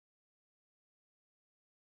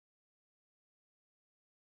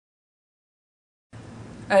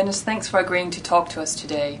Ernest, thanks for agreeing to talk to us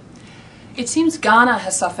today. It seems Ghana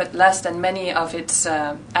has suffered less than many of its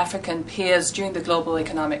African peers during the global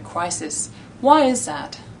economic crisis. Why is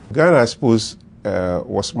that? Ghana, I suppose,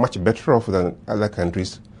 was much better off than other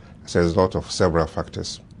countries as a result of several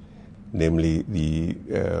factors, namely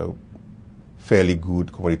the fairly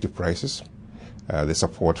good commodity prices, the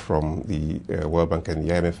support from the World Bank and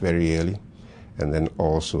the IMF very early, and then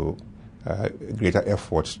also greater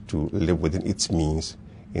effort to live within its means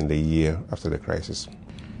in the year after the crisis.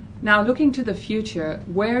 Now, looking to the future,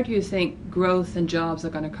 where do you think growth and jobs are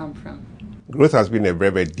going to come from? Growth has been a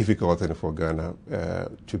very, very difficult thing for Ghana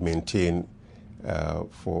to maintain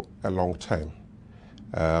for a long time.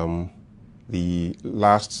 The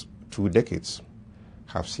last 2 decades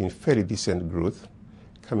have seen fairly decent growth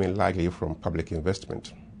coming largely from public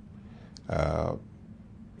investment.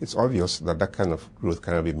 It's obvious that that kind of growth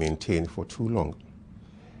cannot be maintained for too long.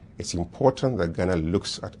 It's important that Ghana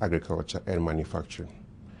looks at agriculture and manufacturing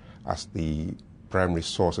as the primary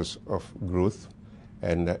sources of growth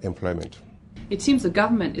and employment. It seems the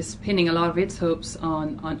government is pinning a lot of its hopes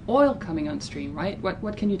on oil coming on stream, right?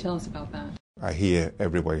 What can you tell us about that? I hear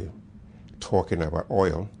everybody talking about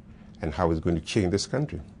oil and how it's going to change this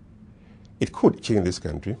country. It could change this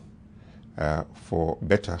country for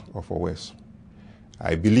better or for worse.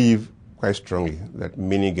 I believe quite strongly that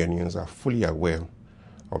many Ghanaians are fully aware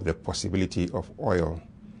of the possibility of oil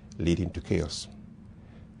leading to chaos,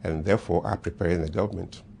 and therefore are preparing the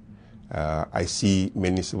government. I see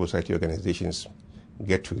many civil society organizations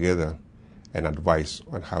get together and advise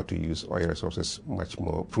on how to use oil resources much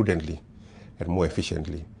more prudently and more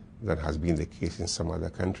efficiently than has been the case in some other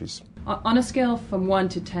countries. On a scale from 1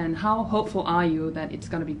 to 10, how hopeful are you that it's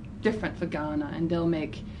going to be different for Ghana and they'll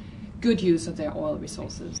make good use of their oil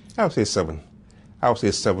resources? I would say 7. I would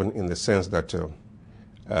say 7 in the sense that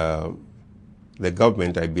the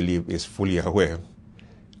government, I believe, is fully aware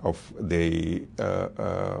of the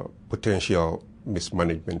potential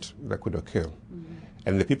mismanagement that could occur. Mm-hmm.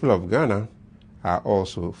 And the people of Ghana are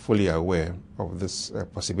also fully aware of this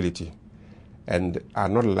possibility and are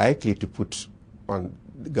not likely to put on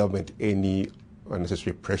the government any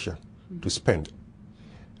unnecessary pressure to spend.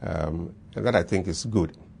 And that, I think, is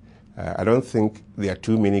good. I don't think there are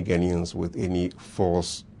too many Ghanaians with any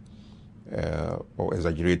false or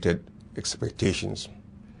exaggerated expectations.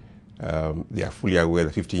 They are fully aware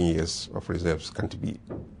that 15 years of reserves can't be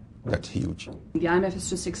that huge. The IMF has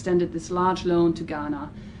just extended this large loan to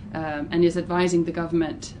Ghana and is advising the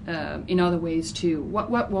government in other ways too.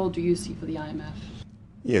 What role do you see for the IMF?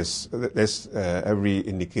 Yes, there's every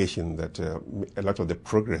indication that a lot of the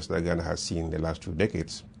progress that Ghana has seen in the last 2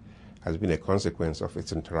 decades has been a consequence of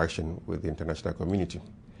its interaction with the international community.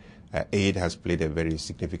 Aid has played a very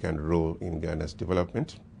significant role in Ghana's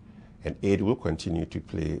development, and aid will continue to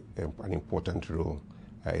play an important role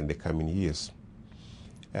in the coming years.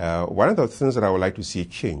 One of the things that I would like to see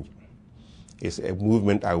change is a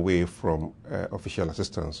movement away from official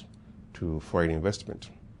assistance to foreign investment.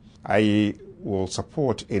 I will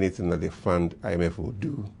support anything that the fund IMF will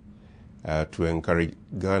do to encourage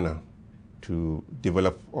Ghana to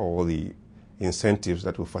develop all the incentives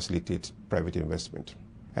that will facilitate private investment.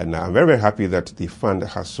 And I'm very, very happy that the fund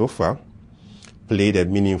has so far played a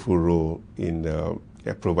meaningful role in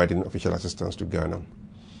providing official assistance to Ghana.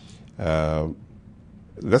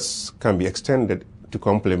 This can be extended to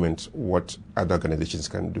complement what other organizations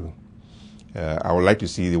can do. I would like to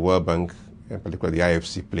see the World Bank, and particularly the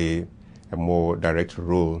IFC, play a more direct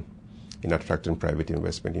role in attracting private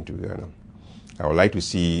investment into Ghana. I would like to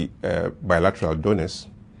see bilateral donors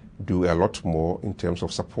do a lot more in terms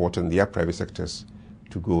of supporting their private sectors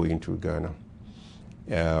to go into Ghana.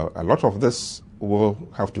 A lot of this will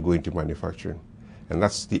have to go into manufacturing, and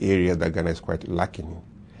that's the area that Ghana is quite lacking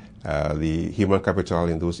in. The human capital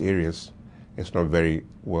in those areas is not very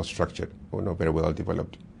well structured or not very well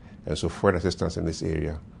developed, and so foreign assistance in this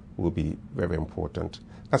area will be very important.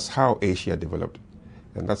 That's how Asia developed,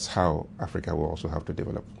 and that's how Africa will also have to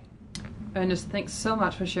develop. Ernest, thanks so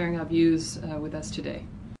much for sharing our views with us today.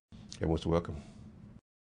 You're most welcome.